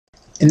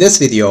In this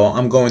video,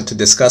 I'm going to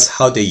discuss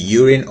how the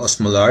urine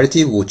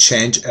osmolarity will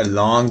change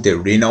along the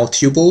renal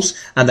tubules,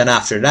 and then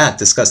after that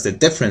discuss the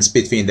difference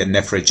between the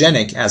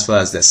nephrogenic as well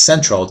as the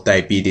central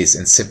diabetes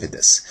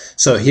insipidus.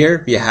 So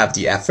here we have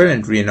the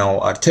afferent renal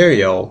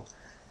arteriole,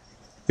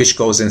 which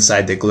goes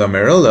inside the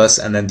glomerulus,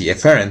 and then the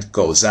efferent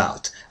goes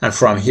out. And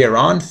from here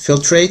on,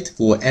 filtrate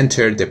will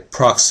enter the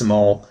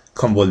proximal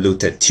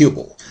convoluted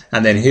tubule.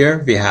 And then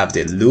here we have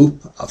the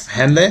loop of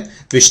Henle,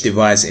 which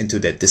divides into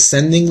the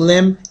descending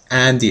limb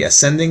and the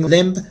ascending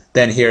limb.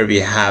 Then here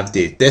we have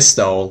the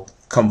distal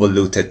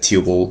convoluted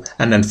tubule,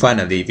 and then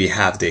finally we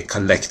have the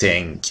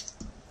collecting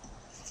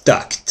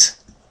duct.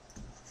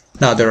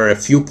 Now there are a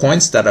few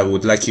points that I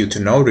would like you to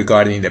know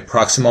regarding the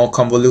proximal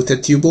convoluted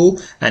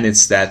tubule, and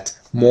it's that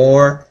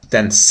more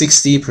than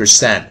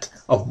 60%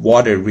 of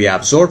water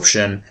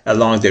reabsorption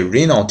along the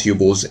renal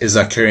tubules is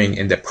occurring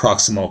in the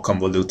proximal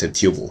convoluted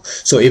tubule.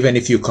 So even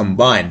if you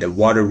combine the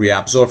water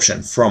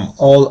reabsorption from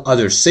all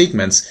other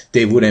segments,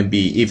 they wouldn't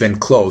be even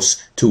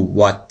close to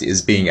what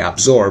is being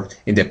absorbed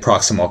in the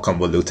proximal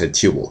convoluted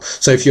tubule.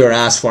 So if you're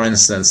asked, for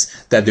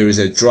instance, that there is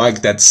a drug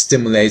that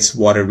stimulates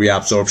water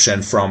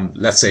reabsorption from,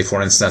 let's say,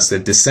 for instance, the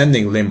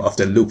descending limb of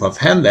the loop of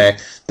Henle,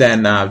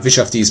 then which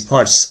of these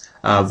parts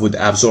would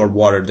absorb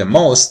water the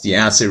most? The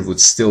answer would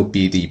still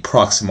be the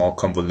proximal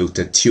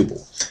convoluted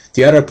tubule.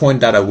 The other point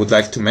that I would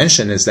like to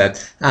mention is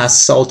that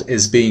as salt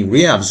is being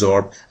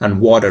reabsorbed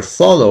and water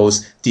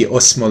follows, the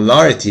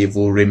osmolarity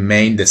will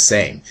remain the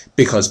same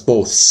because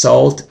both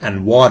salt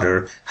and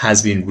water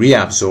has been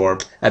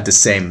reabsorbed at the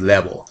same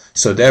level.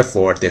 So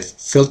therefore the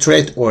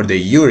filtrate or the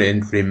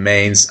urine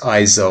remains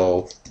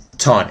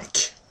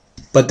isotonic.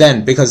 But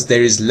then, because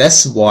there is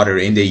less water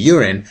in the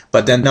urine,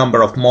 but the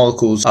number of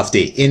molecules of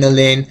the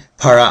inulin,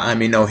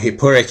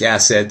 para-aminohippuric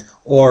acid,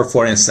 or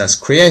for instance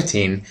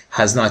creatine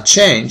has not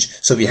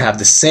changed, so we have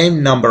the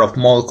same number of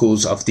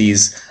molecules of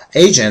these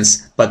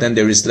agents, but then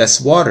there is less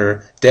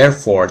water,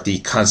 therefore the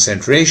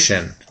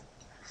concentration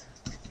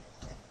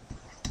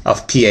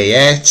of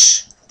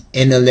PAH,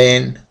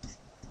 inulin,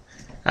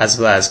 as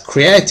well as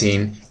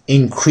creatine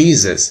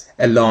increases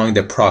along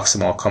the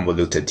proximal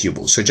convoluted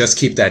tubule. So just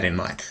keep that in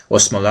mind.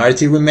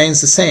 Osmolarity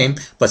remains the same,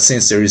 but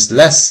since there is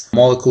less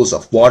molecules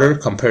of water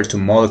compared to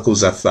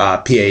molecules of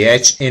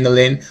PAH,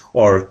 inulin,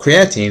 or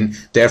creatine,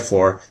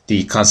 therefore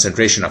the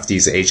concentration of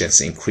these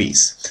agents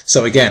increase.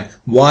 So again,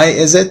 why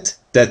is it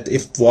that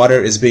if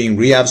water is being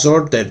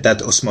reabsorbed, that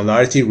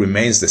osmolarity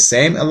remains the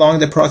same along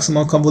the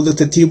proximal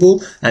convoluted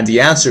tubule? And the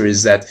answer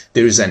is that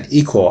there is an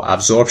equal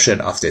absorption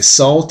of the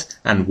salt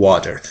and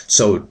water.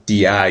 So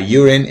the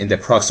urine in the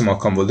proximal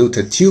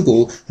convoluted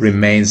tubule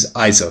remains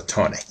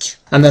isotonic.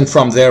 And then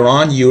from there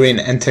on, urine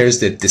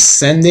enters the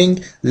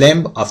descending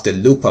limb of the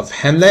loop of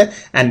Henle,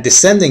 and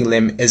descending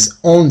limb is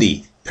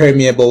only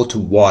permeable to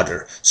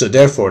water. So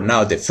therefore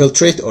now the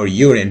filtrate or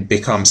urine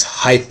becomes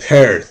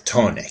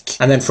hypertonic.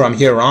 And then from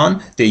here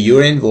on, the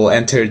urine will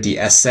enter the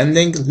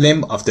ascending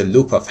limb of the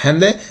loop of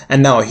Henle,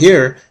 and now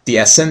here the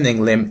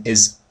ascending limb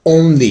is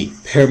only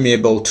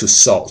permeable to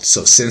salt.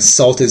 So since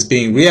salt is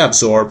being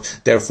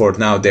reabsorbed, therefore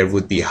now there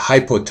would be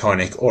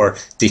hypotonic or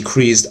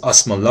decreased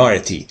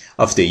osmolarity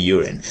of the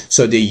urine.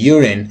 So the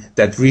urine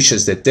that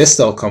reaches the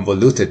distal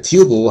convoluted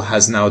tubule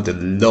has now the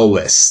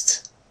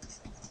lowest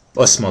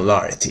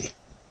osmolarity.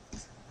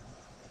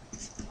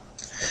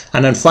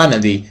 And then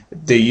finally,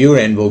 the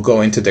urine will go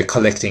into the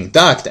collecting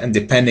duct, and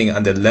depending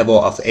on the level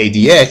of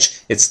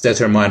ADH, it's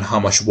determined how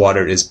much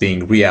water is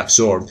being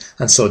reabsorbed,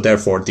 and so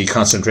therefore the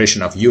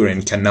concentration of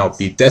urine can now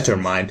be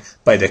determined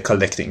by the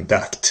collecting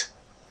duct.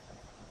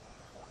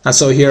 And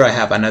so here I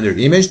have another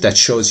image that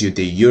shows you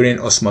the urine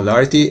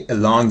osmolarity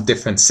along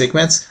different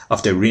segments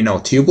of the renal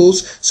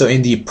tubules. So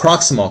in the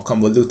proximal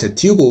convoluted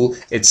tubule,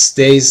 it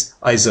stays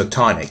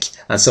isotonic,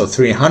 and so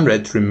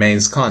 300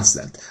 remains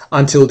constant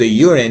until the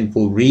urine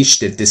will reach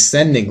the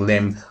descending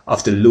limb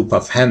of the loop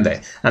of Henle.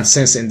 And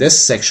since in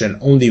this section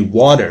only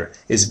water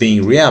is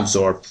being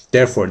reabsorbed,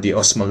 therefore the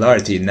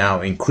osmolarity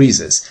now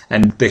increases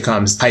and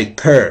becomes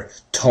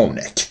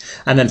hypertonic.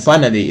 And then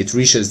finally it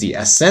reaches the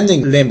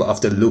ascending limb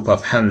of the loop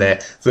of Henle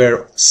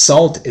where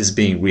salt is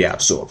being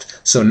reabsorbed.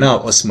 So now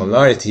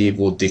osmolarity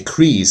will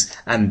decrease,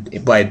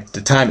 and by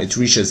the time it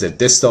reaches the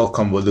distal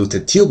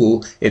convoluted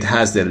tubule, it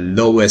has the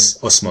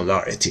lowest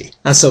osmolarity.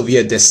 And so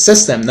via this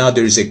system, now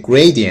there is a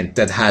gradient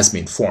that has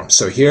been formed.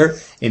 So here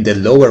in the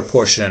lower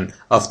portion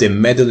of the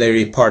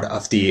medullary part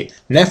of the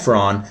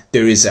nephron,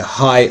 there is a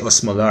high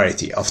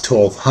osmolarity of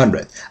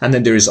 1200. And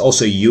then there is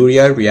also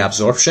urea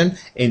reabsorption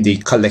in the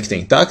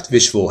collecting duct,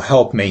 which will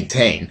help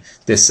maintain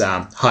this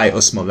high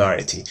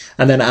osmolarity.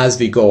 And then as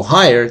we go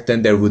higher,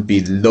 then there would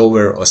be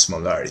lower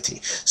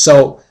osmolarity.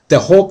 So the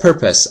whole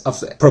purpose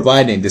of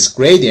providing this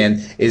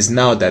gradient is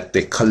now that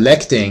the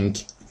collecting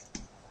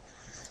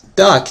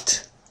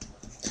duct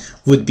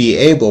would be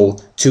able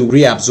to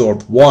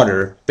reabsorb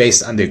water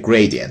based on the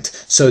gradient.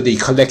 So the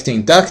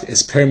collecting duct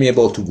is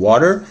permeable to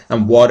water,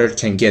 and water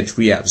can get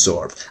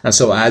reabsorbed. And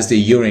so as the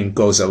urine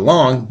goes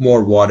along,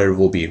 more water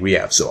will be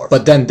reabsorbed.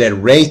 But then the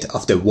rate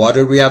of the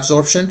water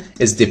reabsorption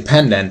is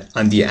dependent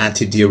on the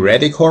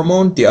antidiuretic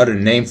hormone, the other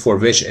name for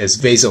which is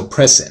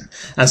vasopressin.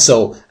 And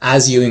so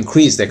as you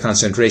increase the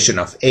concentration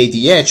of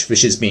ADH,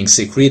 which is being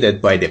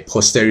secreted by the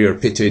posterior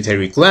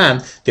pituitary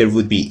gland, there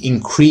would be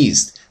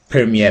increased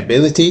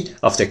permeability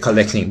of the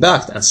collecting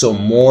duct, and so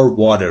more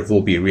water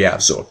will be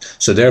reabsorbed.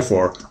 So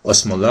therefore,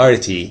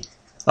 osmolarity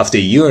of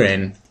the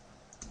urine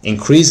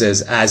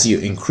increases as you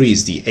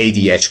increase the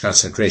ADH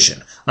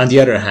concentration. On the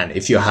other hand,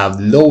 if you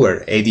have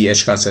lower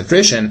ADH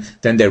concentration,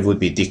 then there would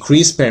be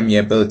decreased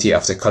permeability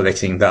of the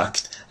collecting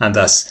duct, and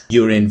thus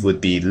urine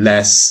would be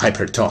less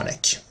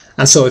hypertonic.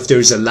 And so if there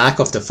is a lack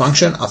of the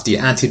function of the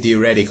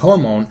antidiuretic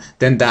hormone,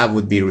 then that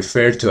would be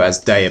referred to as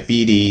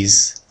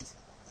diabetes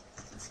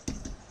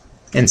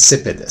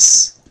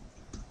insipidus.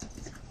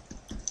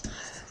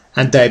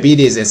 And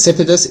diabetes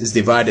insipidus is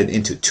divided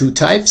into two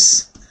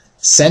types: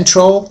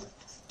 central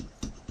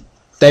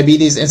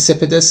diabetes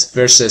insipidus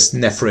versus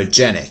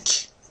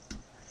nephrogenic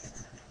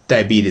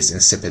diabetes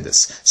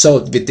insipidus. So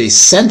with the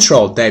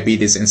central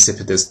diabetes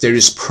insipidus, there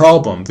is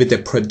problem with the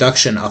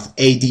production of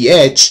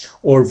ADH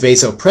or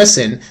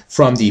vasopressin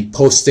from the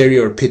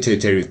posterior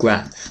pituitary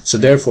gland. So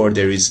therefore,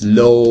 there is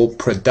low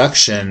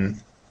production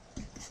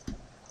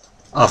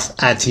of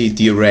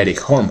antidiuretic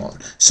hormone.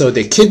 So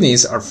the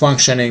kidneys are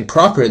functioning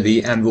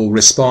properly and will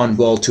respond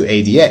well to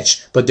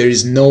ADH, but there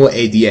is no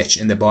ADH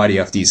in the body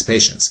of these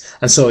patients.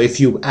 And so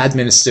if you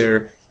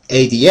administer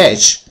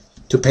ADH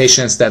to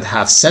patients that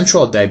have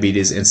central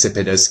diabetes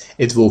insipidus,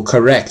 it will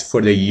correct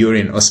for the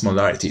urine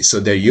osmolarity. So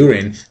the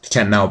urine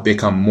can now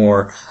become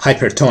more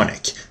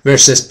hypertonic,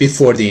 versus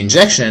before the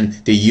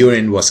injection, the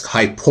urine was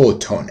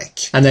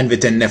hypotonic. And then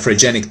with the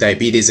nephrogenic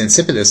diabetes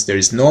insipidus, there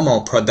is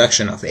normal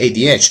production of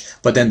ADH,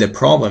 but then the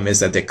problem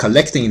is that the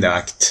collecting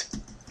duct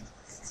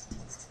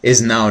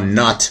is now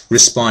not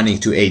responding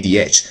to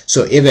ADH.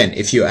 So even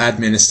if you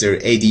administer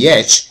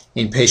ADH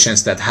in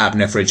patients that have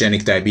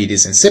nephrogenic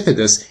diabetes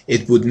insipidus,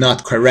 it would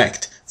not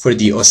correct for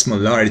the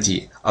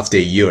osmolarity of the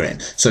urine.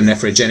 So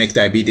nephrogenic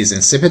diabetes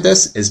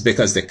insipidus is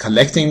because the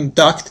collecting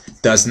duct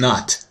does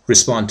not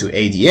respond to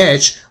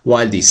ADH,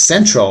 while the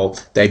central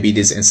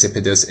diabetes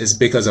insipidus is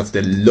because of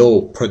the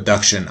low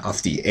production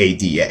of the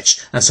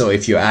ADH. And so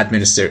if you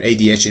administer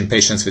ADH in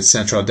patients with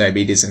central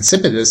diabetes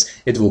insipidus,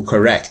 it will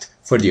correct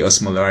for the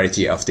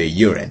osmolarity of the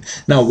urine.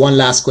 Now, one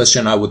last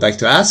question I would like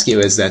to ask you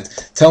is that,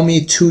 tell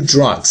me two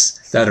drugs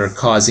that are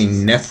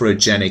causing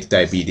nephrogenic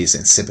diabetes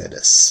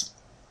insipidus.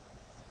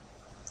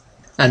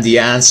 And the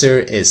answer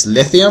is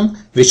lithium,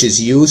 which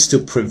is used to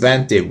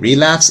prevent the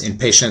relapse in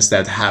patients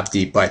that have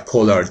the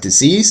bipolar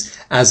disease,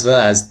 as well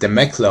as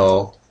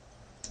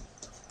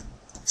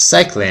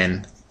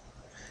demeclocycline,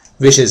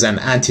 which is an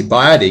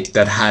antibiotic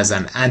that has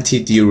an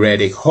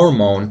antidiuretic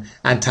hormone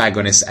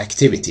antagonist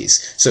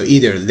activities. So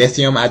either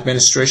lithium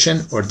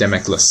administration or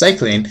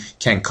demeclocycline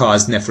can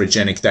cause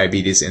nephrogenic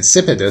diabetes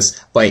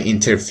insipidus by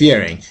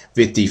interfering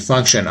with the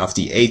function of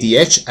the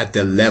ADH at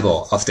the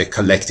level of the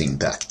collecting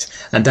duct.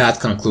 And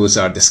that concludes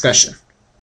our discussion.